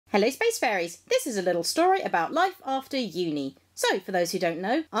Hello Space Fairies! This is a little story about life after uni. So, for those who don't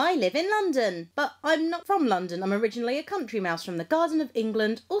know, I live in London, but I'm not from London. I'm originally a country mouse from the Garden of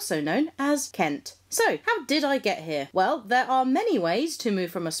England, also known as Kent. So, how did I get here? Well, there are many ways to move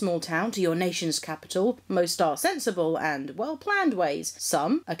from a small town to your nation's capital. Most are sensible and well-planned ways.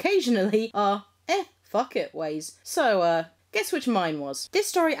 Some, occasionally, are fuck it ways. So, guess which mine was? This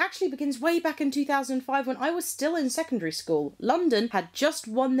story actually begins way back in 2005 when I was still in secondary school. London had just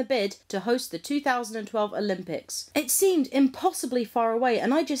won the bid to host the 2012 Olympics. It seemed impossibly far away,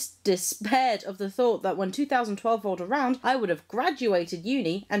 and I just despaired of the thought that when 2012 rolled around, I would have graduated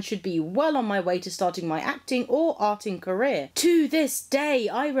uni and should be well on my way to starting my acting or arting career. To this day,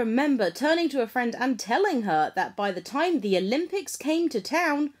 I remember turning to a friend and telling her that by the time the Olympics came to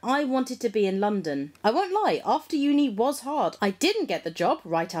town, I wanted to be in London. I won't lie, after uni was hard. I didn't get the job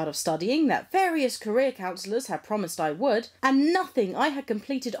right out of studying that various career counsellors had promised I would, and nothing I had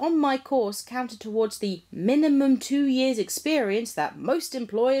completed on my course counted towards the minimum 2 years experience that most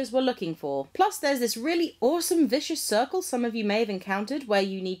employers were looking for. Plus there's this really awesome vicious circle some of you may have encountered where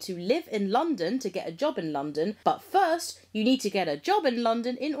you need to live in London to get a job in London, but first you need to get a job in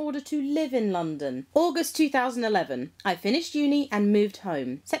London in order to live in London. August 2011. I finished uni and moved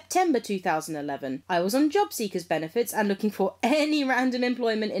home. September 2011. I was on job seekers benefits and looking for any random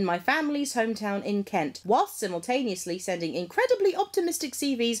employment in my family's hometown in Kent, whilst simultaneously sending incredibly optimistic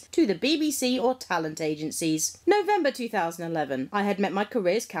CVs to the BBC or talent agencies. November 2011. I had met my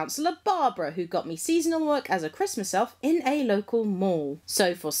careers counsellor Barbara, who got me seasonal work as a Christmas elf in a local mall.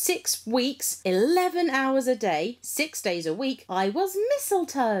 So for 6 weeks, 11 hours a day, 6 days a week, I was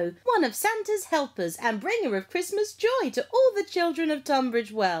Mistletoe, one of Santa's helpers and bringer of Christmas joy to all the children of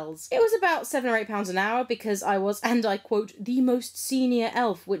Tunbridge Wells. It was about £7 or £8 an hour because I was, and I quote, the most senior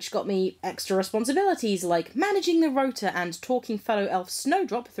elf, which got me extra responsibilities like managing the rota and talking fellow elf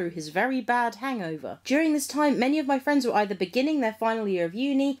Snowdrop through his very bad hangover. During this time, many of my friends were either beginning their final year of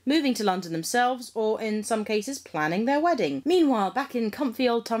uni, moving to London themselves, or in some cases planning their wedding. Meanwhile, back in comfy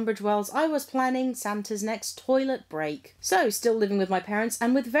old Tunbridge Wells, I was planning Santa's next toilet break. So, still living with my parents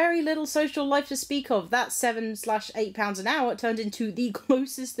and with very little social life to speak of, that £7/8 an hour turned into the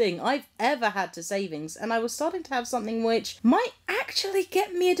closest thing I've ever had to savings, and I was starting to have something which might actually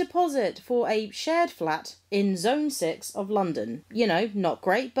get me a deposit for a shared flat in Zone 6 of London. You know, not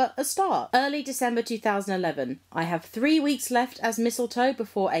great, but a start. Early December 2011. I have 3 weeks left as Mistletoe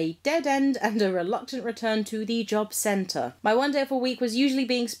before a dead end and a reluctant return to the job centre. My one day of a week was usually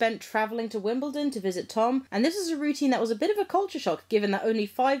being spent travelling to Wimbledon to visit Tom, and this was a routine that was a bit of a culture shock given that only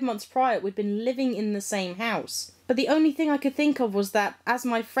 5 months prior we'd been living in the same house. But the only thing I could think of was that as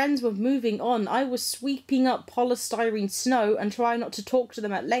my friends were moving on, I was sweeping up polystyrene snow and trying not to talk to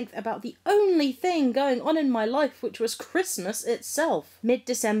them at length about the only thing going on in my life, which was Christmas itself.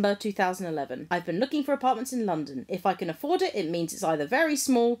 Mid-December 2011. I've been looking for apartments in London. If I can afford it, it means it's either very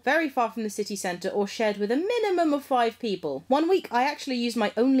small, very far from the city centre, or shared with a minimum of 5 people. One week I actually used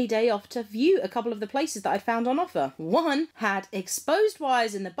my only day off to view a couple of the places that I'd found on offer. One had exposed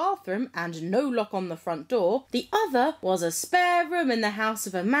wires in the bathroom and no lock on the front door. The other was a spare room in the house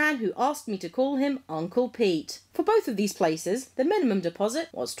of a man who asked me to call him Uncle Pete. For both of these places, the minimum deposit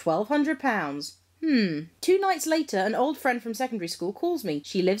was £1,200. 2 nights later, an old friend from secondary school calls me.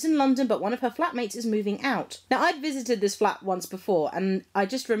 She lives in London, but one of her flatmates is moving out. Now, I'd visited this flat once before, and I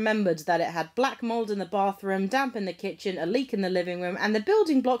just remembered that it had black mould in the bathroom, damp in the kitchen, a leak in the living room, and the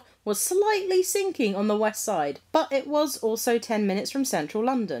building block was slightly sinking on the west side. But it was also 10 minutes from central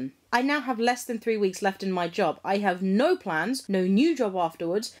London. I now have less than 3 weeks left in my job. I have no plans, no new job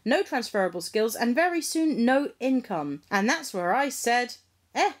afterwards, no transferable skills, and very soon no income. And that's where I said,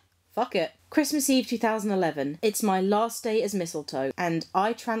 fuck it. Christmas Eve 2011. It's my last day as Mistletoe, and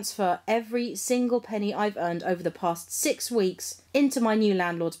I transfer every single penny I've earned over the past 6 weeks into my new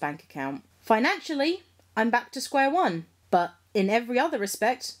landlord's bank account. Financially, I'm back to square one, but in every other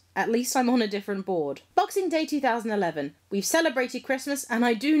respect, at least I'm on a different board. Boxing Day 2011. We've celebrated Christmas and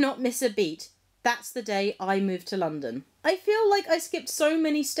I do not miss a beat. That's the day I moved to London. I feel like I skipped so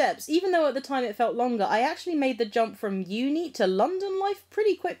many steps. Even though at the time it felt longer, I actually made the jump from uni to London life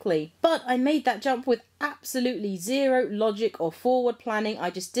pretty quickly. But I made that jump with absolutely zero logic or forward planning.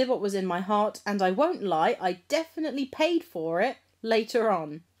 I just did what was in my heart, and I won't lie, I definitely paid for it later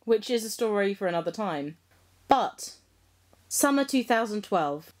on, which is a story for another time. But summer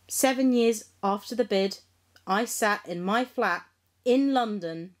 2012, 7 years after the bid, I sat in my flat in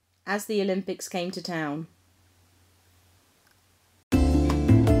London as the Olympics came to town.